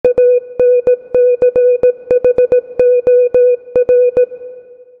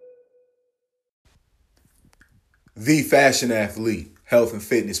The Fashion Athlete Health and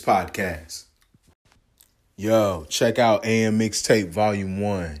Fitness Podcast. Yo, check out AM Mixtape Volume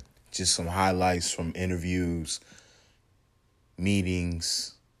 1. Just some highlights from interviews,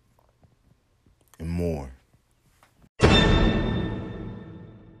 meetings, and more.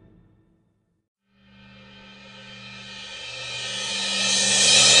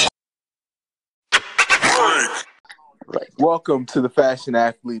 Right. Welcome to the Fashion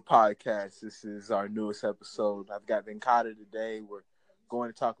Athlete Podcast. This is our newest episode. I've got Venkata today. We're going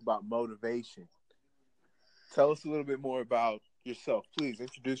to talk about motivation. Tell us a little bit more about yourself. Please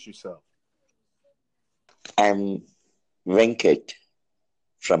introduce yourself. I'm Venkat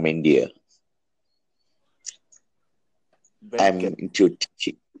from India. I'm into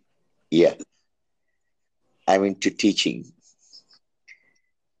teaching. Yeah. I'm into teaching.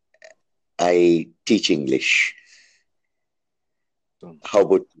 I teach English. How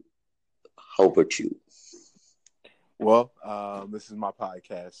about you? Well, this is my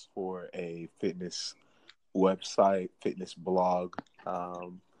podcast for a fitness website, fitness blog,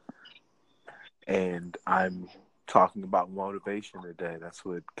 and I'm talking about motivation today. That's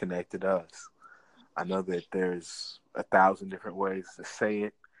what connected us. I know that there's 1,000 different ways to say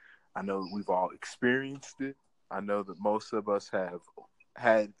it. I know that we've all experienced it. I know that most of us have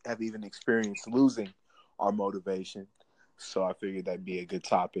even experienced losing our motivation. So I figured that'd be a good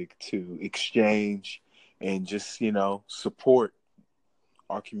topic to exchange and just, support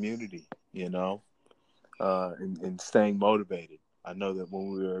our community, and staying motivated. I know that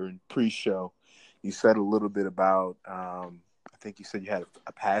when we were in pre-show, you said a little bit about, I think you said you had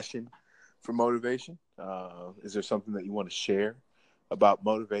a passion for motivation. Is there something that you want to share about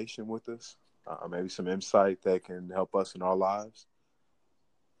motivation with us? Maybe some insight that can help us in our lives?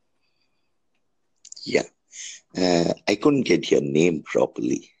 Yeah. I couldn't get your name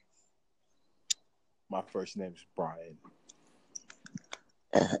properly. My first name is Brian.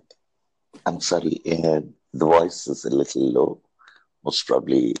 I'm sorry. The voice is a little low. Most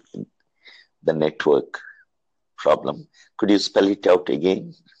probably the network problem. Could you spell it out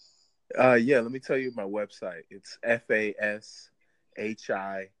again? Yeah, let me tell you my website. It's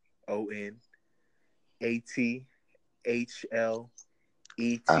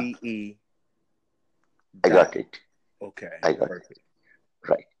FASHIONATHLETE. I got it. Okay, I got perfect. it.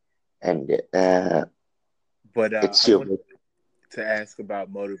 Right. And But it's I your wanted to ask about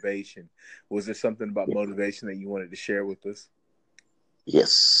motivation. Was there something about motivation that you wanted to share with us?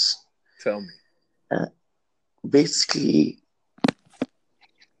 yes. Tell me. Basically,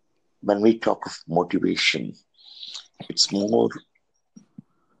 when we talk of motivation, it's more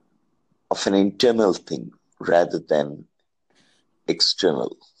of an internal thing rather than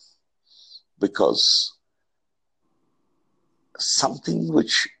external, because something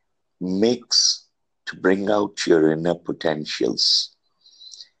which makes to bring out your inner potentials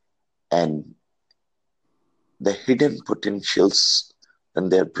and the hidden potentials, when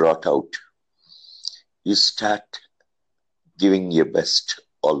they're brought out, you start giving your best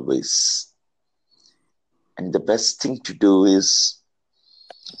always. And the best thing to do is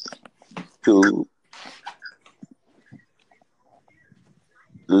to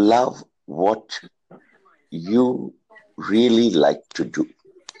love what you really like to do.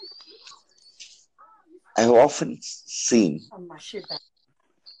 I've often seen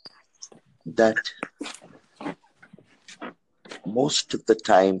that most of the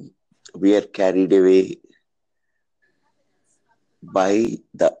time we are carried away by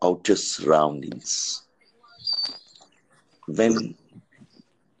the outer surroundings. When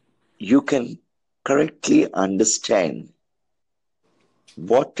you can correctly understand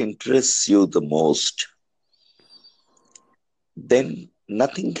what interests you the most, then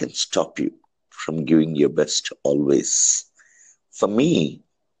nothing can stop you from giving your best always. For me,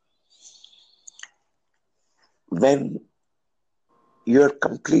 when you're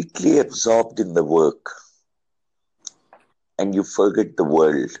completely absorbed in the work and you forget the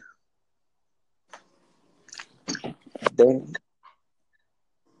world, then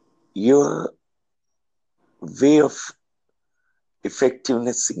your way of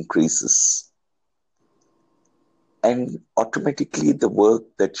effectiveness increases, and automatically the work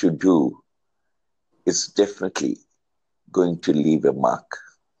that you do is definitely going to leave a mark.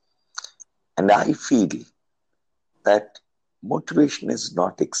 And I feel that motivation is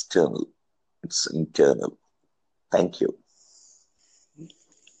not external, it's internal. Thank you.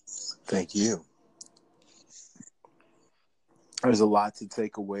 Thank you. There's a lot to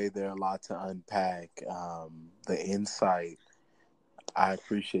take away there, a lot to unpack. The insight, I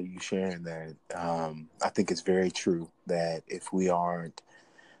appreciate you sharing that. I think it's very true that if we aren't,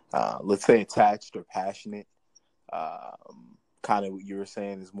 let's say, attached or passionate Kind of what you were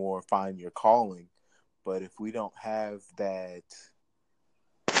saying is more find your calling. But if we don't have that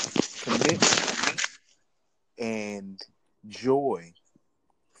commitment and joy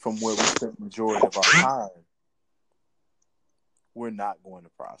from where we spend the majority of our time, we're not going to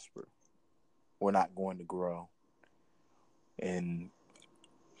prosper. We're not going to grow. And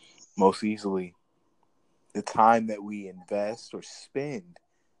most easily, the time that we invest or spend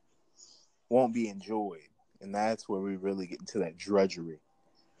won't be enjoyed. And that's where we really get into that drudgery.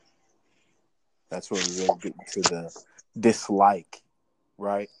 That's where we really get into the dislike,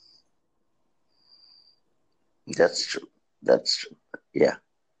 right? That's true. That's true. Yeah.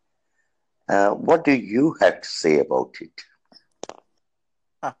 What do you have to say about it?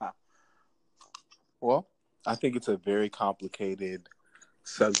 Well, I think it's a very complicated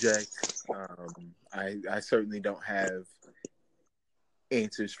subject. I certainly don't have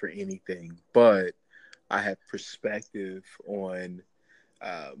answers for anything, but I have perspective on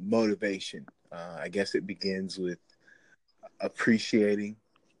motivation. I guess it begins with appreciating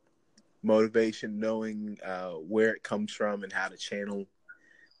motivation, knowing where it comes from and how to channel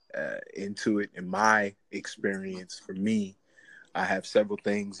into it. In my experience, for me, I have several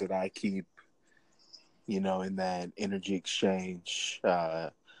things that I keep, in that energy exchange,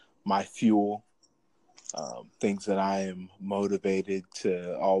 my fuel, things that I am motivated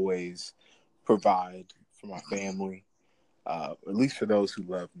to always provide for my family, at least for those who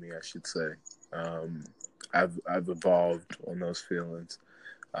love me, I should say. I've evolved on those feelings.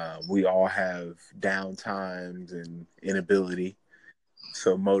 We all have down times and inability,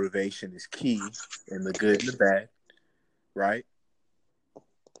 so motivation is key in the good and the bad, right?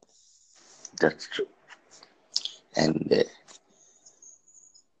 That's true. And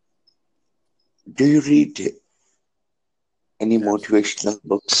do you read any motivational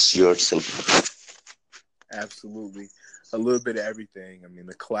books yourself? Absolutely. A little bit of everything. I mean,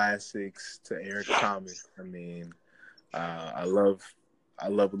 the classics to Eric Thomas. I mean, I love a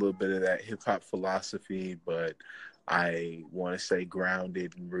little bit of that hip hop philosophy, but I want to say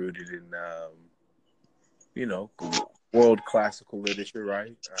grounded and rooted in, world classical literature,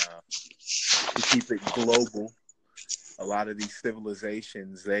 right? To keep it global, a lot of these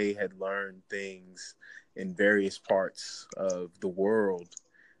civilizations, they had learned things in various parts of the world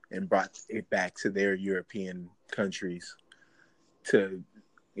and brought it back to their European countries to,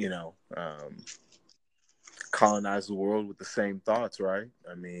 colonize the world with the same thoughts, right?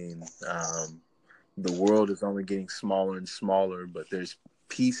 I mean, the world is only getting smaller and smaller, but there's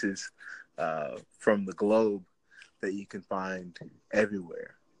pieces from the globe that you can find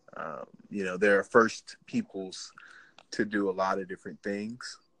everywhere. There are first peoples to do a lot of different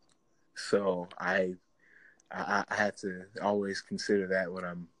things. So I have to always consider that when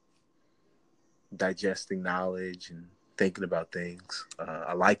I'm digesting knowledge and thinking about things.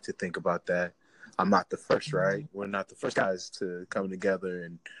 I like to think about that. I'm not the first, right? We're not the first guys to come together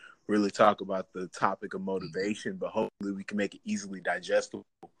and really talk about the topic of motivation, but hopefully we can make it easily digestible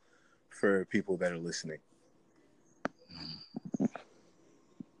for people that are listening.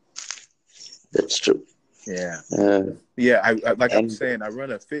 That's true. Yeah. I like I'm saying, I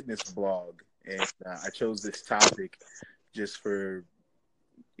run a fitness blog, and I chose this topic just for,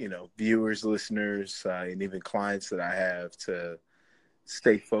 viewers, listeners, and even clients that I have to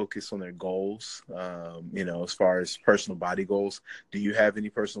stay focused on their goals, as far as personal body goals. Do you have any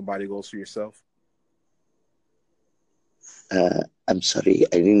personal body goals for yourself? I'm sorry,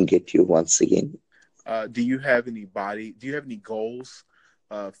 I didn't get you once again. Do you have any goals,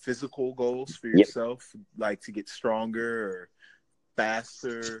 physical goals for yourself, like to get stronger or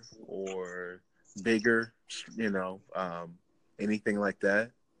faster or bigger, anything like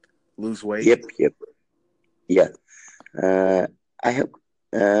that? Lose weight? Yep. Yeah. I have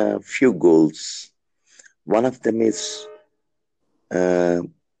a few goals. One of them is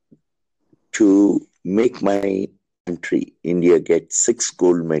to make my country, India, get 6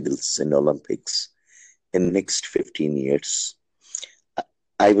 gold medals in Olympics in next 15 years.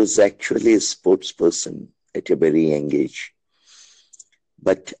 I was actually a sports person at a very young age,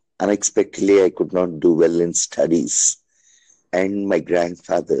 but unexpectedly I could not do well in studies. And my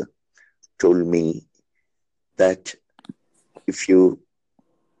grandfather told me that if you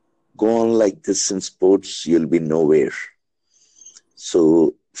go on like this in sports, you'll be nowhere.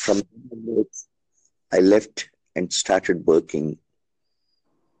 So from then I left and started working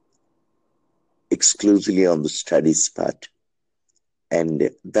exclusively on the studies part. And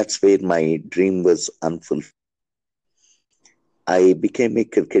that's where my dream was unfulfilled. I became a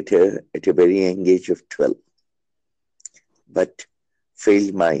cricketer at a very young age of 12, but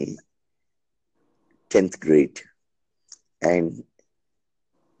failed my 10th grade. And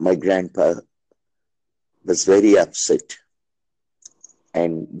my grandpa was very upset.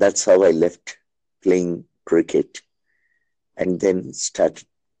 And that's how I left playing cricket and then started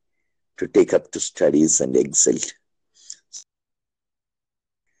to take up to studies and excelled.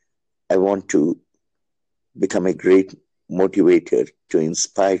 I want to become a great motivator to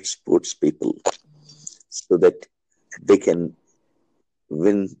inspire sports people so that they can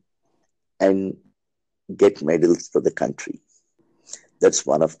win and get medals for the country. That's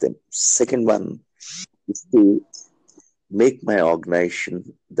one of them. Second one is to make my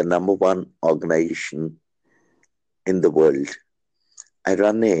organization the number one organization in the world. I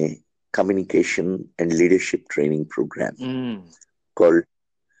run a communication and leadership training program called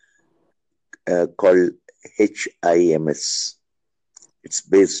HIMS. It's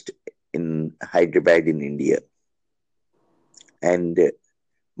based in Hyderabad in India. And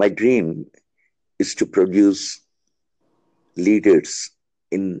my dream is to produce leaders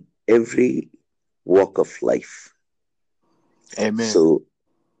in every walk of life. Amen. So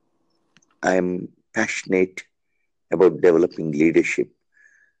I'm passionate about developing leadership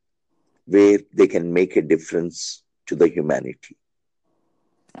where they can make a difference to the humanity.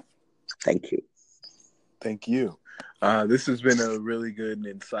 Thank you. Thank you. This has been a really good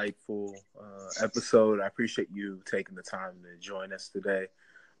and insightful episode. I appreciate you taking the time to join us today.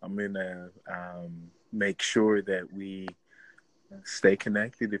 I'm going to make sure that we stay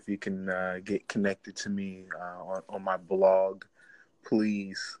connected. If you can get connected to me on my blog,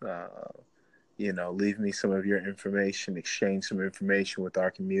 please, leave me some of your information, exchange some information with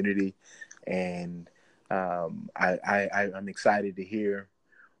our community. And I'm excited to hear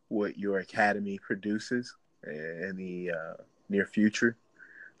what your academy produces in the near future.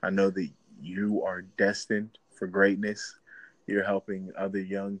 I know that you are destined for greatness. You're helping other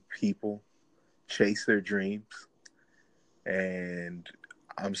young people chase their dreams. And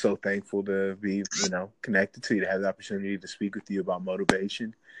I'm so thankful to be, connected to you, to have the opportunity to speak with you about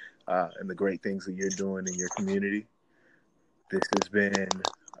motivation and the great things that you're doing in your community. This has been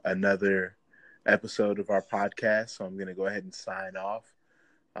another episode of our podcast, so I'm going to go ahead and sign off.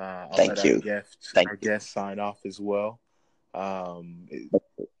 I'll let our guests sign off as well.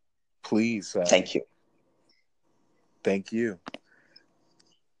 Please. Thank you. Thank you.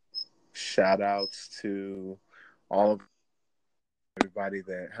 Shout outs to all of everybody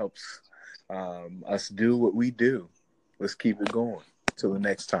that helps us do what we do. Let's keep it going. Till the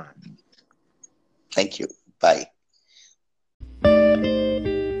next time. Thank you. Bye.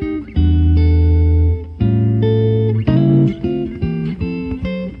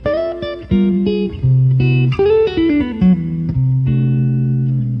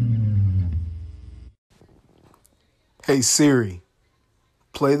 Hey Siri,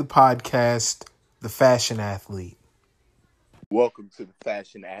 play the podcast, The Fashion Athlete. Welcome to the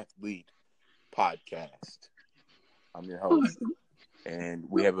Fashion Athlete podcast. I'm your host, and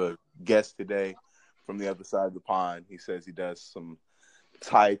we have a guest today from the other side of the pond. He says he does some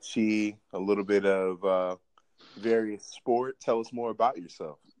Tai Chi, a little bit of various sport. Tell us more about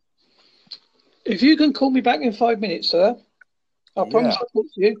yourself. If you can call me back in 5 minutes, sir, I promise I'll talk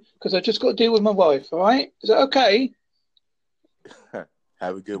to you because I just got to deal with my wife, all right? Is that okay?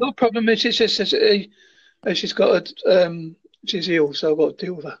 Have a good one. No problem. It's just she's got she's ill, so I've got to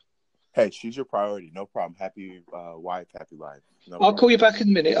deal with her. Hey, she's your priority. No problem. Happy wife, happy life. I'll call you back in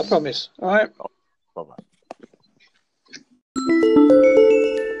a minute. I promise. All right. Bye-bye.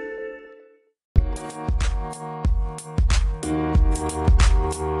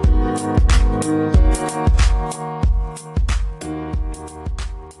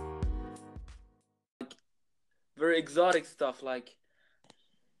 Very exotic stuff like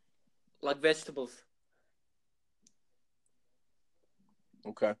vegetables.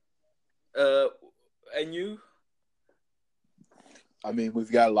 Okay. And you? I mean,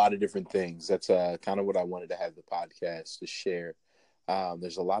 we've got a lot of different things. That's kind of what I wanted to have the podcast to share.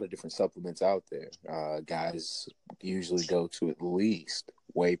 There's a lot of different supplements out there. Guys usually go to at least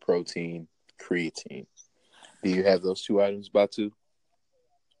whey protein, creatine. Do you have those two items, Batu?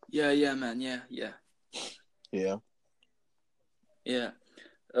 Yeah, man. Yeah. Yeah.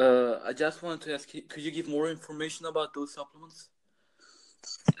 I just wanted to ask, could you give more information about those supplements?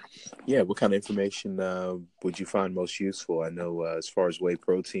 Yeah, what kind of information would you find most useful? I know as far as whey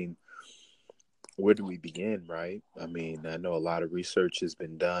protein, where do we begin, right? I mean, I know a lot of research has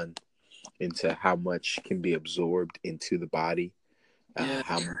been done into how much can be absorbed into the body,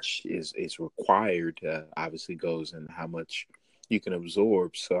 how much is required, obviously goes in how much you can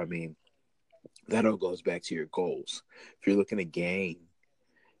absorb. So, I mean, that all goes back to your goals. If you're looking to gain,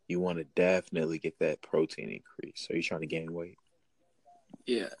 you want to definitely get that protein increase. Are you trying to gain weight?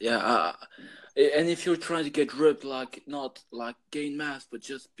 Yeah, yeah. And if you're trying to get ripped, like not like gain mass, but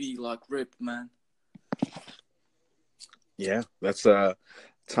just be like ripped, man. Yeah, that's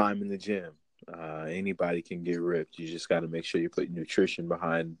time in the gym. Anybody can get ripped. You just got to make sure you put nutrition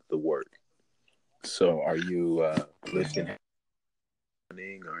behind the work. So, are you lifting,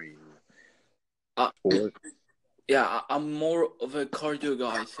 running? Are you Uh, sport? yeah, I'm more of a cardio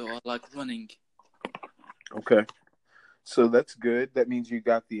guy, so I like running. Okay, so that's good. That means you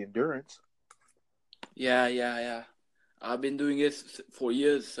got the endurance. Yeah. I've been doing it for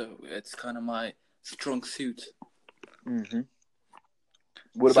years, so it's kind of my strong suit. Mm-hmm.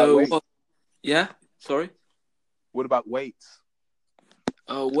 What about So, weights? yeah, sorry. What about weights?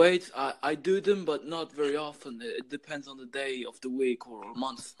 Weights, I do them, but not very often. It depends on the day of the week or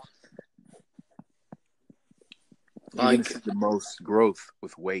month. You're gonna Like, see the most growth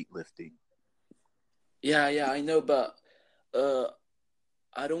with weightlifting. yeah, I know, but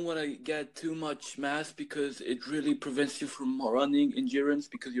I don't want to get too much mass because it really prevents you from running endurance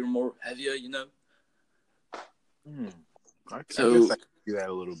because you're more heavier, you know. I guess So I can do that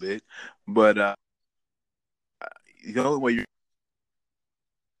a little bit, but the only way you're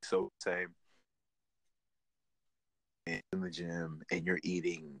so same in the gym and you're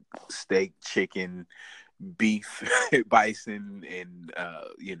eating steak, chicken, beef, bison, and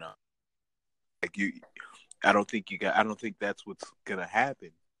like you. I don't think that's what's gonna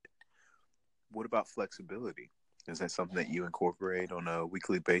happen. What about flexibility? Is that something that you incorporate on a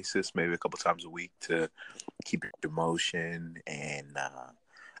weekly basis, maybe a couple times a week, to keep your motion and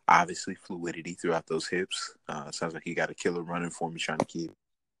obviously fluidity throughout those hips? Sounds like you got a killer running form you're trying to keep.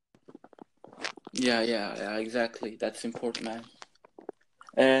 yeah, exactly. That's important, man.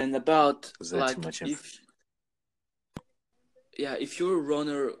 And about Is that too like much info? if you're a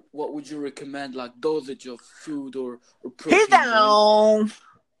runner, what would you recommend, like dosage of food or Hey protein or anything? down.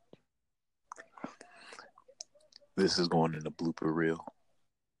 This is going in the blooper reel.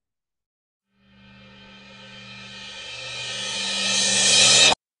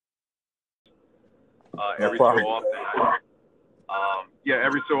 Every so often,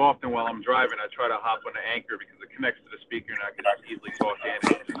 every so often while I'm driving, I try to hop on the Anchor because it connects to the speaker and I can just easily talk in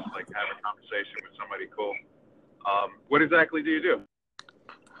and just like have a conversation with somebody cool. What exactly do you do?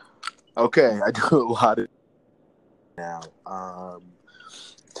 Okay, I do a lot of now.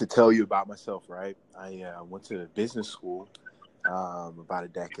 To tell you about myself, right? I went to business school about a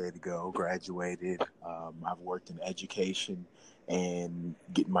decade ago, graduated. I've worked in education and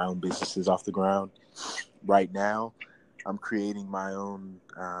getting my own businesses off the ground. Right now, I'm creating my own,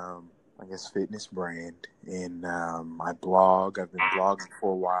 fitness brand. And I blog. I've been blogging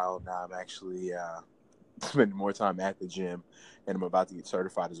for a while. Now I'm actually spending more time at the gym, and I'm about to get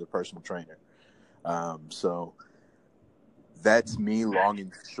certified as a personal trainer. So that's me long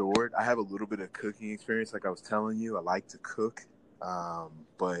and short. I have a little bit of cooking experience. Like I was telling you, I like to cook,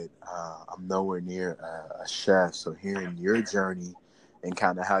 but I'm nowhere near a chef. So hearing your journey and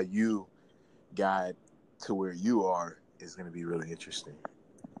kind of how you got to where you are is going to be really interesting.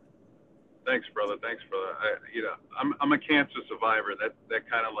 Thanks, brother. I'm a cancer survivor. That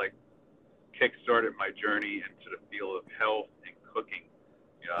kind of like kick-started my journey into the field of health and cooking.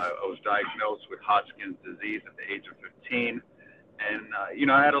 I was diagnosed with Hodgkin's disease at the age of 15.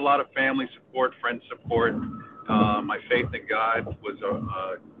 And, I had a lot of family support, friend support. My faith in God was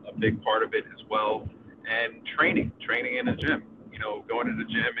a big part of it as well. And training in the gym, going to the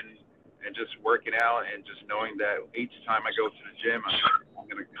gym and just working out and just knowing that each time I go to the gym, I'm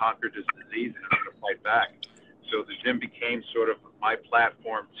going to conquer this disease and I'm going to fight back. So the gym became sort of my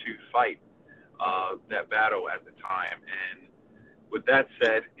platform to fight that battle at the time. And with that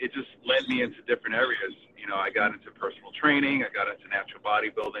said, it just led me into different areas. I got into personal training, I got into natural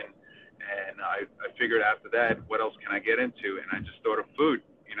bodybuilding, and I figured after that, what else can I get into? And I just thought of food,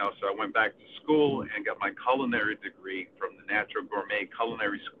 so I went back to school and got my culinary degree from the Natural Gourmet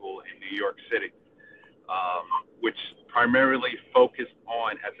Culinary School in New York City, which primarily focused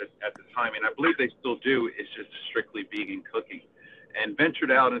on, at the time, and I believe they still do, is just strictly vegan cooking, and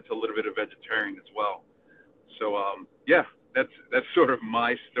ventured out into a little bit of vegetarian as well. So, that's sort of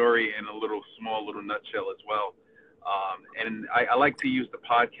my story in a small little nutshell as well. And I like to use the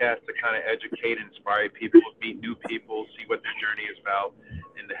podcast to kind of educate and inspire people, meet new people, see what their journey is about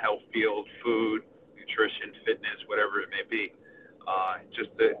in the health field, food, nutrition, fitness, whatever it may be.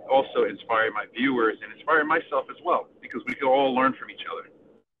 Just to also inspire my viewers and inspire myself as well, because we can all learn from each other.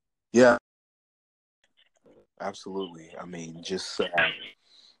 Yeah, absolutely. I mean, just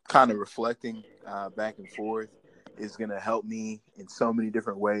kind of reflecting back and forth. is going to help me in so many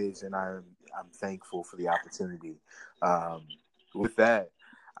different ways, and I'm thankful for the opportunity. With that,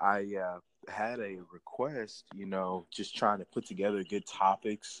 I had a request, just trying to put together good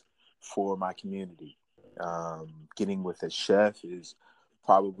topics for my community. Getting with a chef is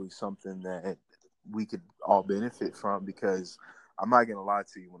probably something that we could all benefit from, because I'm not going to lie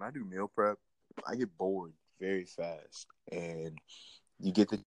to you, when I do meal prep, I get bored very fast, and you get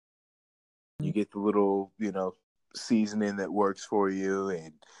the little, seasoning that works for you,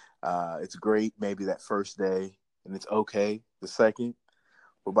 and it's great maybe that first day, and it's okay the second,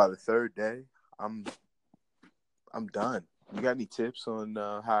 but by the third day, I'm done. You got any tips on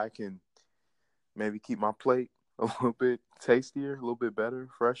how I can maybe keep my plate a little bit tastier, a little bit better,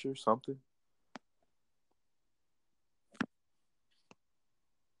 fresher, something?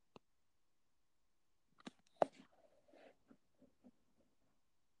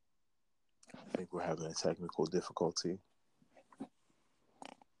 I think we're having a technical difficulty.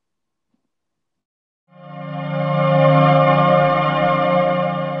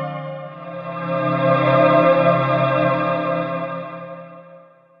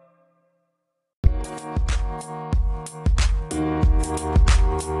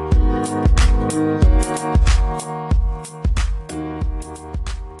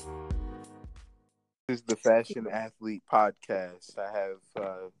 This is the Fashion Athlete Podcast. I have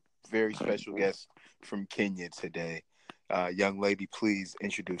a very special guest from Kenya today. Young lady, please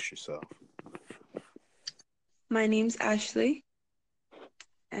introduce yourself. My name's Ashley,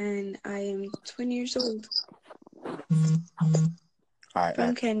 and I am 20 years old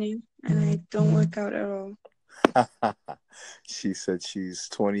from Kenya, and I don't work out at all. She said she's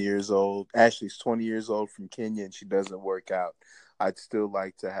 20 years old. Ashley's 20 years old from Kenya, and she doesn't work out. I'd still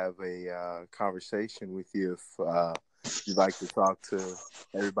like to have a conversation with you if you'd like to talk to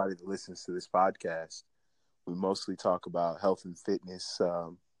everybody that listens to this podcast. We mostly talk about health and fitness.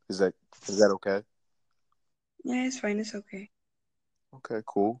 Is that okay? Yeah, it's fine. It's okay. Okay,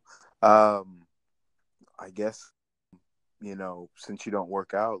 cool. I guess, since you don't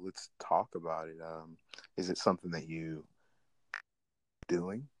work out, let's talk about it. Is it something that you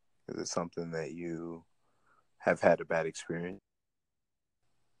doing? Is it something that you have had a bad experience?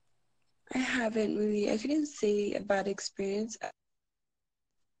 I haven't really. I couldn't say a bad experience. I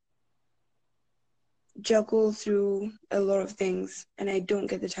juggle through a lot of things, and I don't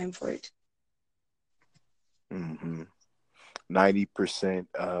get the time for it. 90%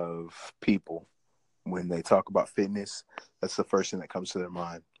 of people, when they talk about fitness, that's the first thing that comes to their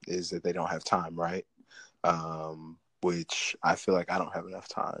mind, is that they don't have time, right? Which I feel like I don't have enough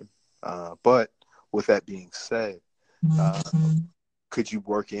time. But with that being said, could you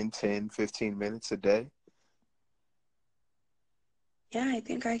work in 10, 15 minutes a day? Yeah, I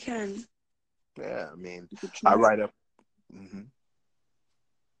think I can. Yeah, I mean, I write up.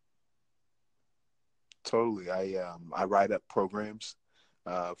 Totally. I write up programs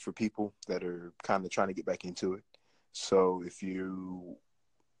for people that are kind of trying to get back into it. So if you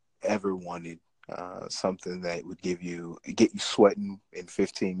ever wanted something that would get you sweating in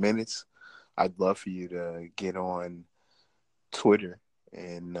 15 minutes, I'd love for you to get on Twitter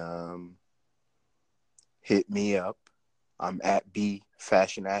and hit me up. I'm at B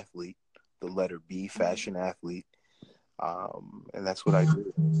Fashion Athlete, the letter B Fashion Athlete, and that's what I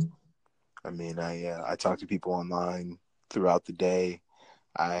do. I mean, I talk to people online throughout the day.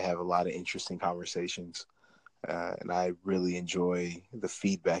 I have a lot of interesting conversations, and I really enjoy the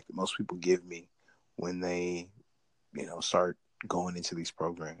feedback that most people give me when they, start going into these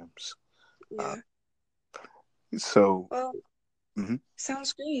programs. Yeah. Well,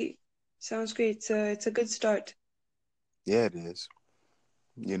 sounds great. Sounds great. It's a good start. Yeah, it is.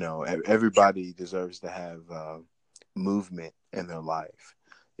 Everybody deserves to have movement in their life.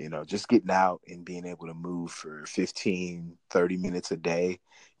 Just getting out and being able to move for 15, 30 minutes a day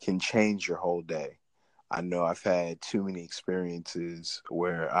can change your whole day. I know I've had too many experiences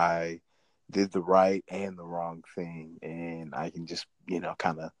where I did the right and the wrong thing, and I can just,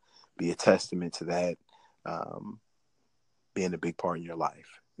 kind of be a testament to that being a big part in your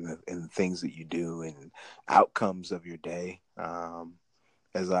life and the things that you do and outcomes of your day.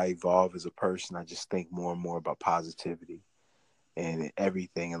 As I evolve as a person, I just think more and more about positivity. And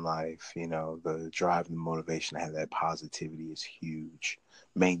everything in life, the drive and the motivation to have that positivity is huge.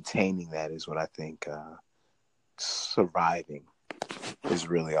 Maintaining that is what I think surviving is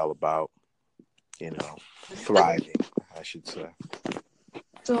really all about, thriving, I should say.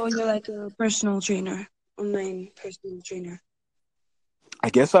 So you're like a personal trainer, online personal trainer. I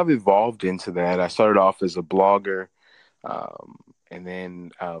guess I've evolved into that. I started off as a blogger, And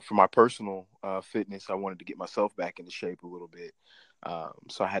then for my personal fitness, I wanted to get myself back into shape a little bit.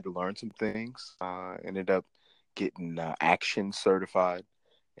 So I had to learn some things. Ended up getting Action certified.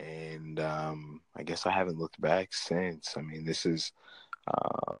 And I guess I haven't looked back since. I mean, this is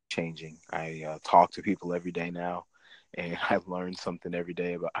changing. I talk to people every day now, and I've learned something every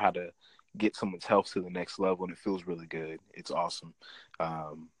day about how to get someone's health to the next level, and it feels really good. It's awesome.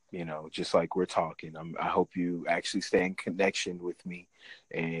 Just like we're talking, I hope you actually stay in connection with me,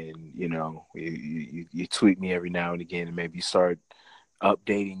 and you tweet me every now and again, and maybe you start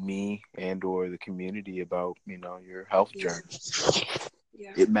updating me and or the community about your health journey.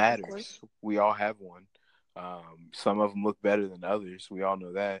 Yeah, It of matters. course. We all have one. Some of them look better than others. We all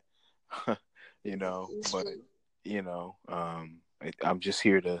know that. It's But true. I'm just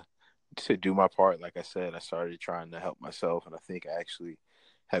here to do my part. Like I said, I started trying to help myself, and I think I actually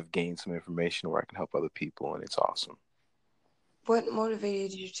have gained some information where I can help other people, and it's awesome. What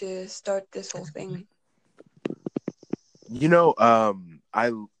motivated you to start this whole thing?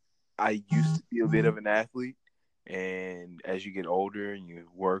 I used to be a bit of an athlete, and as you get older and you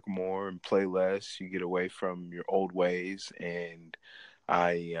work more and play less, you get away from your old ways. And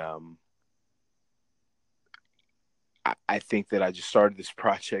I think that I just started this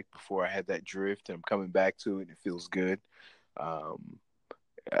project before I had that drift, and I'm coming back to it, and it feels good. Um,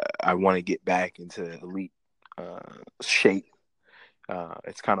 I want to get back into elite shape.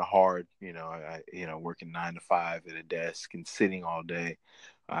 It's kind of hard, working 9 to 5 at a desk and sitting all day.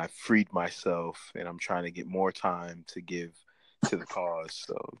 I freed myself, and I'm trying to get more time to give to the cause.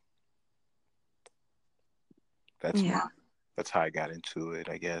 So that's Yeah. that's how I got into it,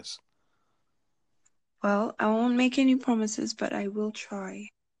 I guess. Well, I won't make any promises, but I will try.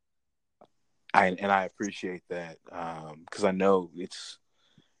 I appreciate that because I know it's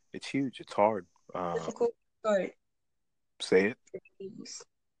huge. It's hard. Difficult start. Say it. It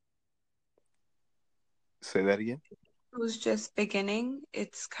Say that again. was just beginning.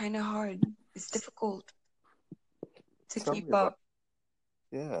 It's kind of hard. It's difficult to Tell keep me about up.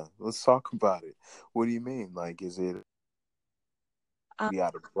 it. Yeah, let's talk about it. What do you mean? Like, is it be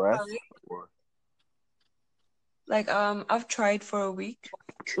out of breath or? I've tried for a week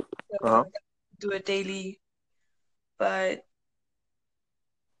Uh-huh. to do it daily, but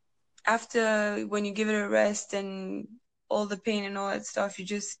after when you give it a rest and all the pain and all that stuff, you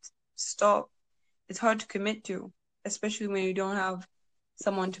just stop. It's hard to commit to, especially when you don't have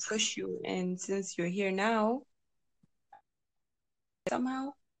someone to push you. And since you're here now,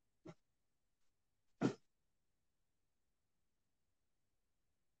 somehow,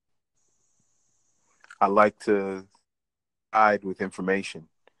 I like to hide with information,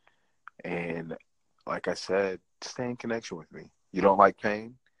 and like I said, stay in connection with me. You don't like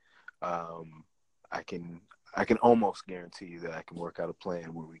pain? Um, I can almost guarantee you that I can work out a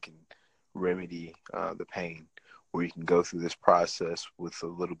plan where we can remedy the pain, where you can go through this process with a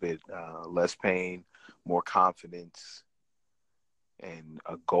little bit less pain, more confidence, and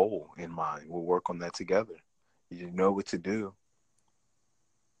a goal in mind. We'll work on that together. You know what to do.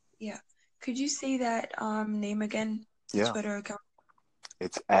 yeah. Could you say that name again? The Yeah, Twitter account.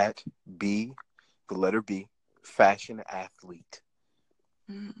 it's at B, the letter B, Fashion Athlete.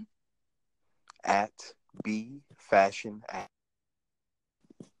 Mhm. At B Fashion Athlete.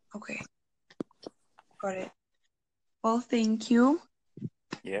 Okay, got it. Well, thank you.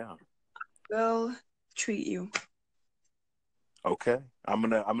 Yeah. We'll treat you. Okay. I'm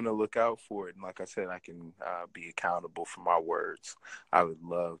gonna look out for it, and like I said, I can be accountable for my words. I would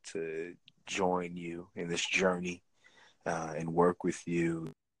love to join you in this journey and work with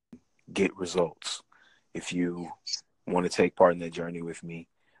you, get results. If you want to take part in that journey with me,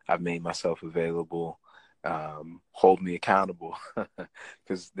 I've made myself available. Hold me accountable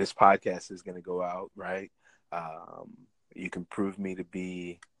because this podcast is going to go out, right? You can prove me to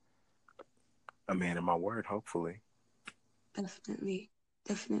be a man of my word, hopefully. Definitely.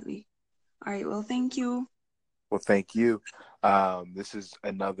 Definitely. All right. Well, thank you. Well, thank you. This is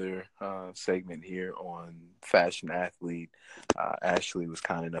another segment here on Fashion Athlete. Ashley was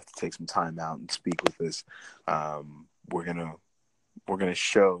kind enough to take some time out and speak with us. We're gonna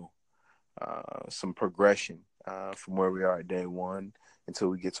show some progression from where we are at day one until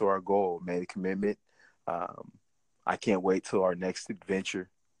we get to our goal. Made a commitment. I can't wait till our next adventure.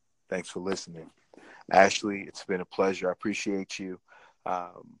 Thanks for listening, Ashley. It's been a pleasure. I appreciate you.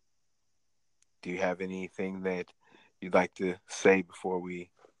 Do you have anything that you'd like to say before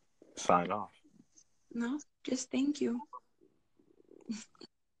we sign off? No, just thank you.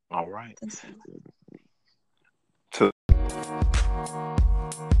 All right. That's all. To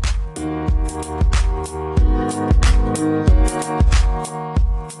To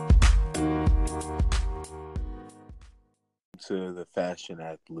the Fashion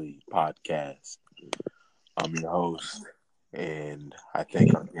Athlete podcast. I'm your host, and I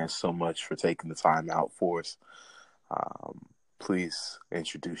thank our guest so much for taking the time out for us. Please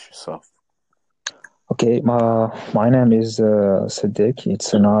introduce yourself. Okay, my name is Sadiq.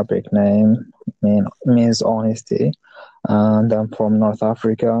 It's an Arabic name, means honesty, and I'm from North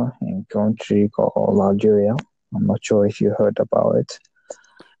Africa, in a country called Algeria. I'm not sure if you heard about it.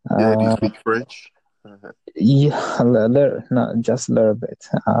 Yeah, do you speak French? Yeah, not just a little bit.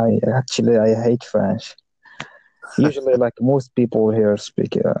 I hate French. Usually, like most people here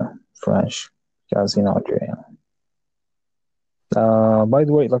speak French, because in Algeria. By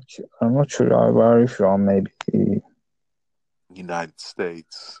the way, like I'm not sure where are you from. Maybe United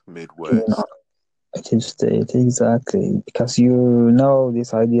States, Midwest. United States, exactly. Because you know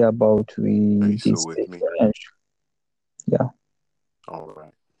this idea about Are we you did still with speak me? French. Yeah. All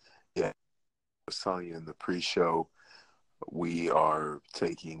right. Yeah, I was telling you in the pre-show, we are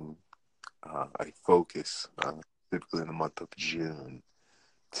taking a focus, typically in the month of June,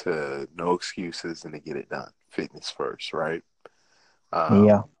 to no excuses and to get it done. Fitness first, right?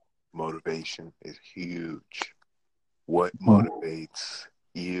 Yeah. Motivation is huge. What Mm. motivates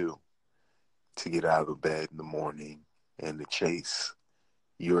you to get out of bed in the morning and to chase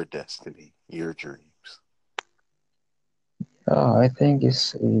your destiny, your dreams? I think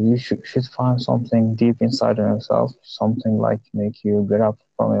it's you should find something deep inside of yourself, something like make you get up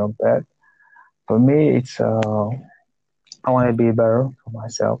from your bed. For me, it's I want to be better for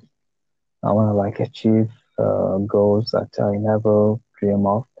myself. I want to like achieve goals that I never dream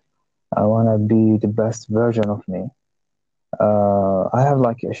of. I want to be the best version of me. I have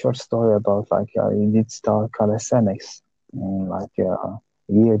like a short story about like I did start calisthenics like a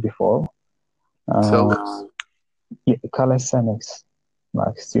year before. Tell Uh, us. yeah, calisthenics,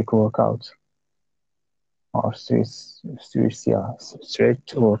 like street workout or street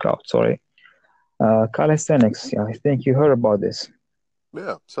workout. Sorry, calisthenics. Yeah, I think you heard about this.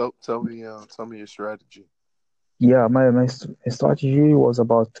 Yeah, tell me your strategy. Yeah, my strategy was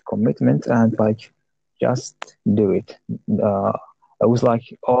about commitment and like just do it. Uh, I was like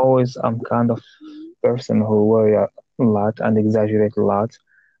always I'm kind of person who worry a lot and exaggerate a lot,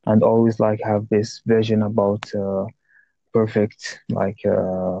 and always like have this vision about perfect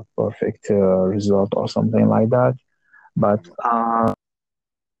result or something like that. But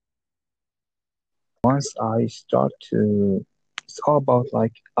once I start to, it's all about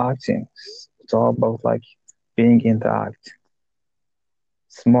like acting. It's all about like being in the act.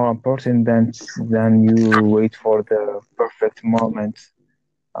 It's more important than you wait for the perfect moment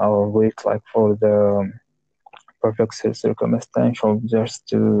or wait like for the perfect circumstantial just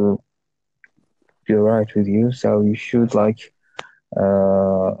to be right with you. So you should like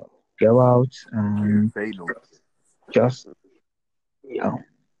uh, go out You're and fading away. just yeah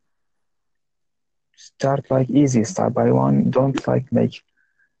start like easy, start by one. Don't like make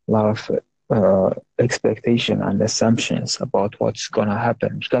a lot of expectation and assumptions about what's gonna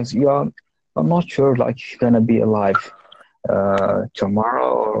happen because I'm not sure like you're gonna be alive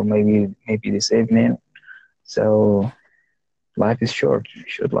tomorrow or maybe this evening. So life is short. You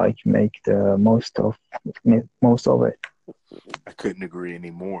should like make the most of it. I couldn't agree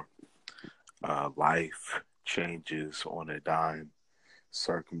anymore. Life changes on a dime.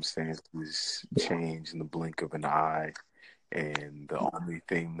 Circumstances change in the blink of an eye. And the only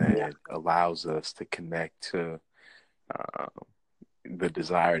thing that allows us to connect to uh, the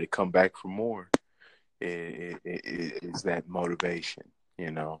desire to come back for more is that motivation,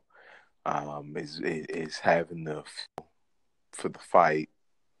 you know, is having the for the fight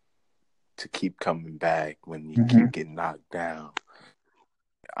to keep coming back when you Mm-hmm. keep getting knocked down.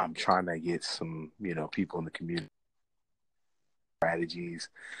 I'm trying to get some, people in the community strategies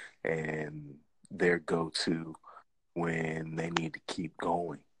and their go-to when they need to keep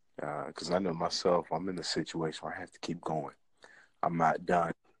going. Because I know myself, I'm in a situation where I have to keep going. I'm not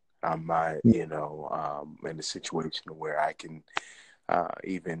done. I'm not, in a situation where I can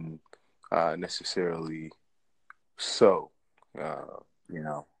even necessarily sow, you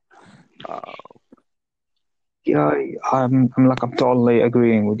know. Uh, Yeah, I'm totally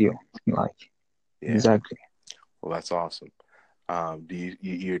agreeing with you. Like yeah. exactly. Well, that's awesome. Do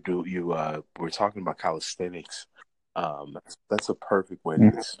we're talking about calisthenics. That's a perfect way to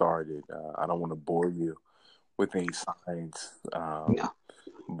Mm-hmm. get started. I don't want to bore you with any science, Yeah.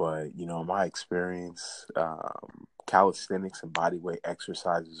 but in my experience, calisthenics and bodyweight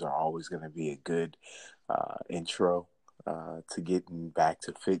exercises are always going to be a good intro to getting back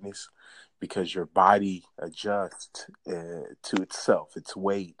to fitness, because your body adjusts to itself, its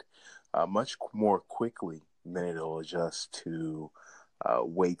weight, much more quickly than it'll adjust to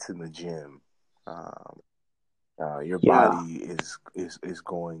weights in the gym. Your Yeah, body is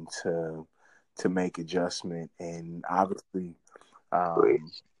going to make adjustment, and obviously, great.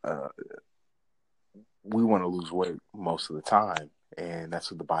 um, we want to lose weight most of the time, and that's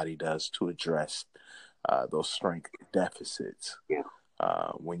what the body does to address those strength deficits. Yeah,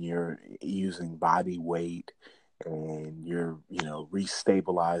 When you're using body weight and you're,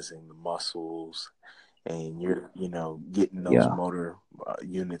 restabilizing the muscles, and you're, getting those yeah, motor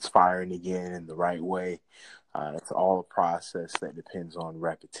units firing again in the right way. It's all a process that depends on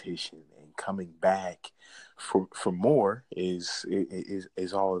repetition, and coming back for more is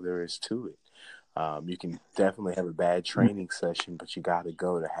all there is to it. You can definitely have a bad training session, but you got to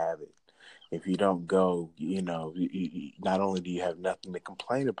go to have it. If you don't go, not only do you have nothing to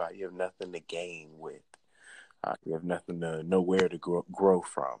complain about, you have nothing to gain with. You have nowhere to grow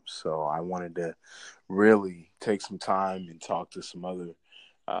from. So I wanted to really take some time and talk to some other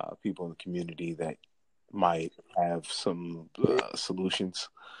people in the community that might have some solutions,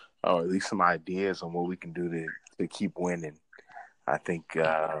 or at least some ideas on what we can do to keep winning. I think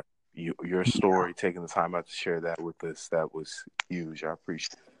your story, taking the time out to share that with us, that was huge. I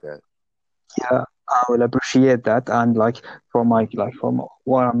appreciate that. yeah. I will appreciate that. And from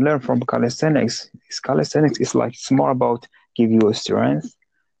what I'm learning from calisthenics is like it's more about give you a strength,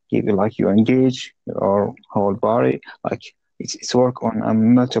 give you like you engage your whole body. Like it's work on a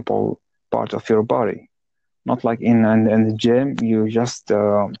multiple part of your body. Not like in the gym, you just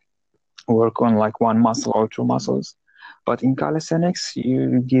work on like one muscle or two muscles. But in calisthenics,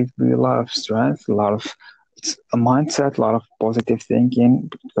 you give me a lot of strength, a lot of it's a mindset, a lot of positive thinking,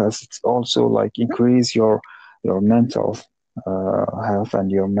 because it's also like increase your mental health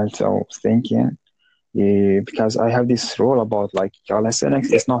and your mental thinking. Because I have this rule about like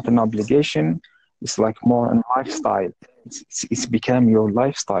calisthenics is not an obligation; it's like more a lifestyle. It's become your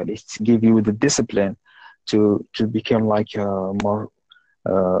lifestyle. It's give you the discipline to become like more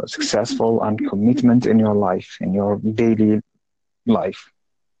successful and commitment in your life, in your daily life.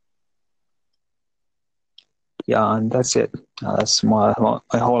 Yeah, and that's it. That's my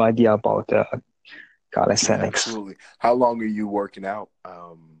whole idea about Yeah, calisthenics. absolutely. How long are you working out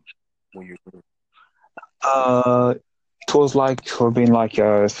when you're Uh, it was like for being like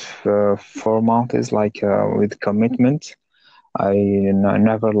 4 months, like with commitment.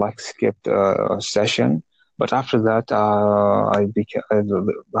 Never like skipped a session, but after that, I became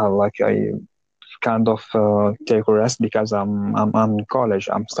like I kind of take a rest because I'm in college.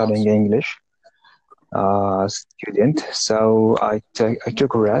 I'm studying awesome? English student, so I took a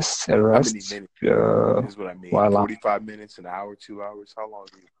How many rest minutes is what I mean? while 45 minutes, an hour, 2 hours? How long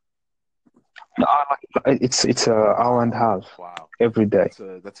are you? it's an hour and a half Wow. every day.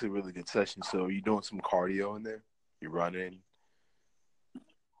 That's a really good session. So are you doing some cardio in there? You running?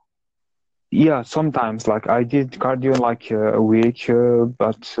 Yeah, sometimes like I did cardio like a week,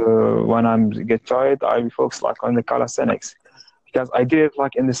 but when I get tired, I focus like on the calisthenics because I did it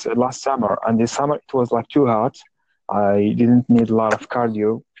like in this last summer, and this summer it was like too hot. I didn't need a lot of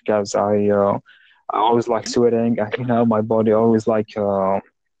cardio because I always like sweating, and my body always like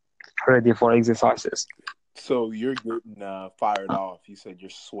ready for exercises. So you're getting fired off. You said you're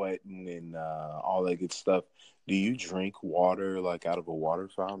sweating and all that good stuff. Do you drink water like out of a water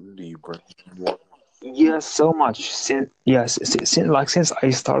fountain? Do you bring water? Yes, so much. Since I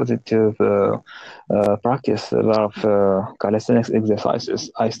started to practice a lot of calisthenics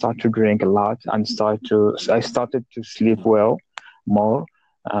exercises, I started to drink a lot and I started to sleep well more,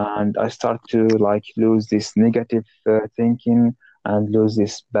 and I start to like lose this negative thinking and lose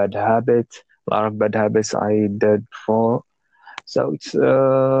this bad habit. A lot of bad habits I did before. So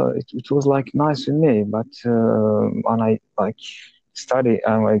it was like nice with me, but when I like study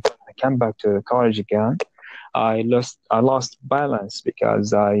and I came back to college again, I lost balance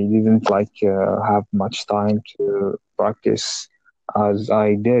because I didn't like have much time to practice as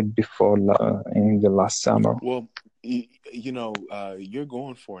I did before in the last summer. Well, you're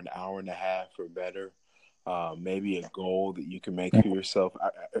going for an hour and a half or better. Maybe a goal that you can make for yourself.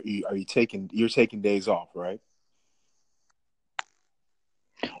 You're taking days off, right?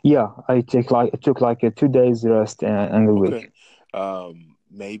 Yeah, I took like a 2 days rest in the week. Okay.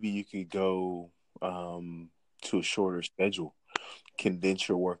 Maybe you could go to a shorter schedule. Condense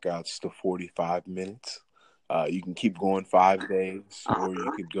your workouts to 45 minutes. You can keep going 5 days, or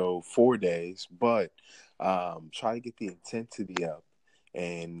you could go 4 days, but try to get the intensity up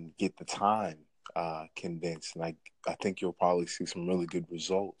and get the time condensed, and I think you'll probably see some really good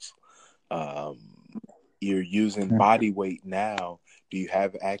results. You're using body weight now. Do you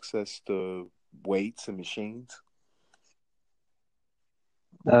have access to weights and machines?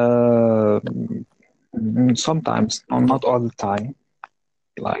 Sometimes, not all the time.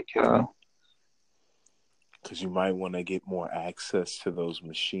 Like, because you might want to get more access to those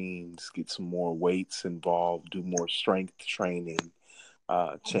machines, get some more weights involved, do more strength training,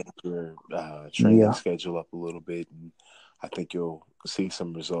 change your training schedule up a little bit, and I think you'll see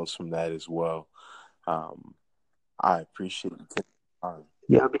some results from that as well. I appreciate you taking time.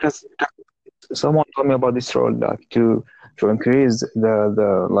 Yeah, because someone told me about this role, like to increase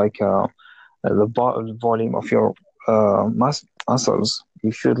the volume of your muscles.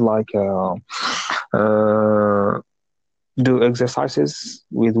 You should do exercises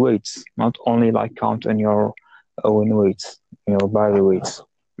with weights, not only like count on your own weights, your body weights.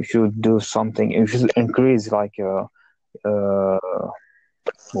 You should do something. You should increase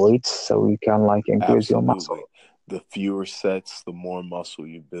weights so you can increase your muscle. The fewer sets, the more muscle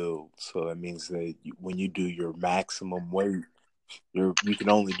you build. So that means that when you do your maximum weight, you can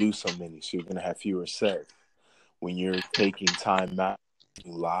only do so many. So you're going to have fewer sets. When you're taking time out,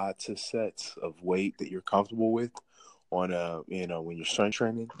 lots of sets of weight that you're comfortable with on when you're strength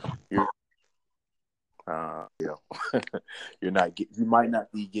training, you're you might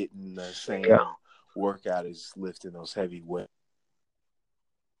not be getting the same workout as lifting those heavy weights.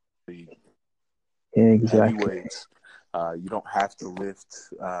 Exactly. Heavy weights. You don't have to lift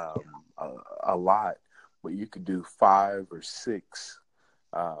a lot, but you could do 5 or 6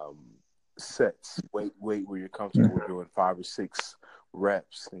 sets. Weight where you're comfortable with doing 5 or 6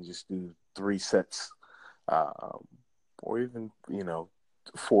 reps, and just do 3 sets, or even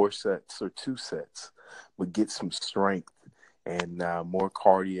 4 sets or 2 sets, but get some strength and more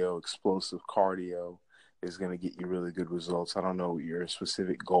cardio, explosive cardio is going to get you really good results. I don't know what your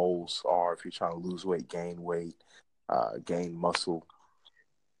specific goals are, if you're trying to lose weight, gain weight, gain muscle.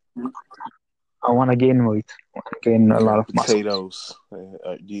 I want to gain weight. I want to gain a lot of potatoes.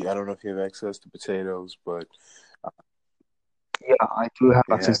 I don't know if you have access to potatoes, but yeah, I do have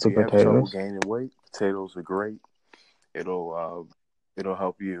access to potatoes. If you have trouble gaining weight, potatoes are great. It'll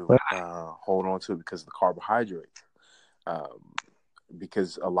help you hold on to it because of the carbohydrates.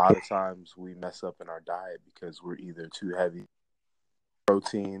 Because a lot of times we mess up in our diet because we're either too heavy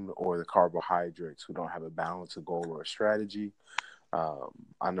protein or the carbohydrates. We don't have a balance, a goal, or a strategy.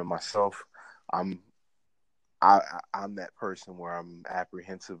 I know myself. I'm that person where I'm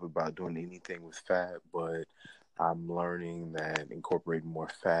apprehensive about doing anything with fat, but I'm learning that incorporating more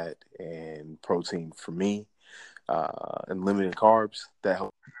fat and protein for me, and limiting carbs, that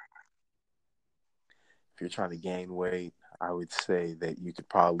helps. If you're trying to gain weight, I would say that you could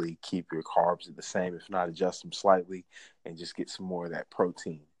probably keep your carbs at the same, if not adjust them slightly, and just get some more of that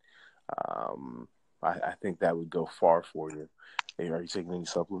protein. I think that would go far for you. Are you taking any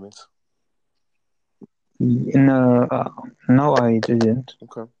supplements? No, I didn't.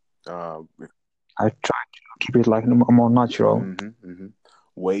 Okay. I tried to keep it more natural.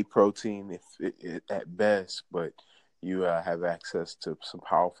 Whey protein, if at best, but you have access to some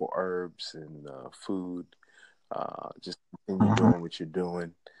powerful herbs and food. Just continue doing what you're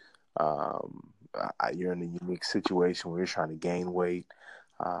doing. You're in a unique situation where you're trying to gain weight.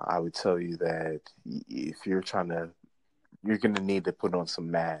 I would tell you that if you're going to need to put on some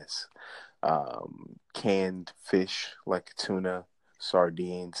mass. Canned fish like tuna,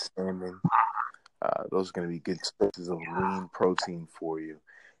 sardines, salmon. Those are going to be good sources of lean protein for you.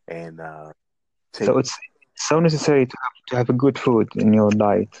 And so it's so necessary to have a good food in your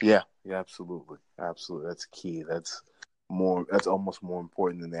diet. Yeah, absolutely. That's key. That's almost more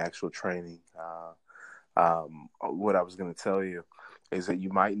important than the actual training. What I was going to tell you is that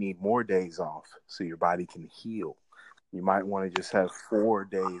you might need more days off so your body can heal. You might want to just have 4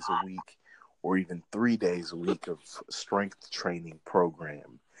 days a week or even 3 days a week of strength training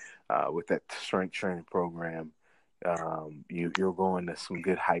program. With that strength training program, you'll go into some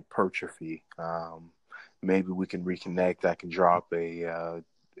good hypertrophy. Maybe we can reconnect. I can drop a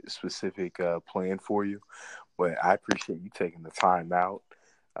specific plan for you. But I appreciate you taking the time out,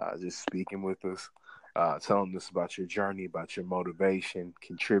 just speaking with us, telling us about your journey, about your motivation,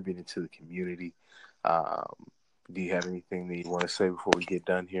 contributing to the community. Do you have anything that you want to say before we get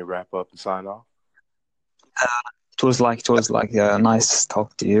done here, wrap up and sign off? It was nice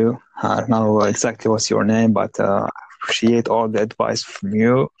talk to you. I don't know exactly what's your name, but I appreciate all the advice from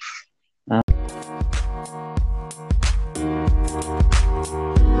you.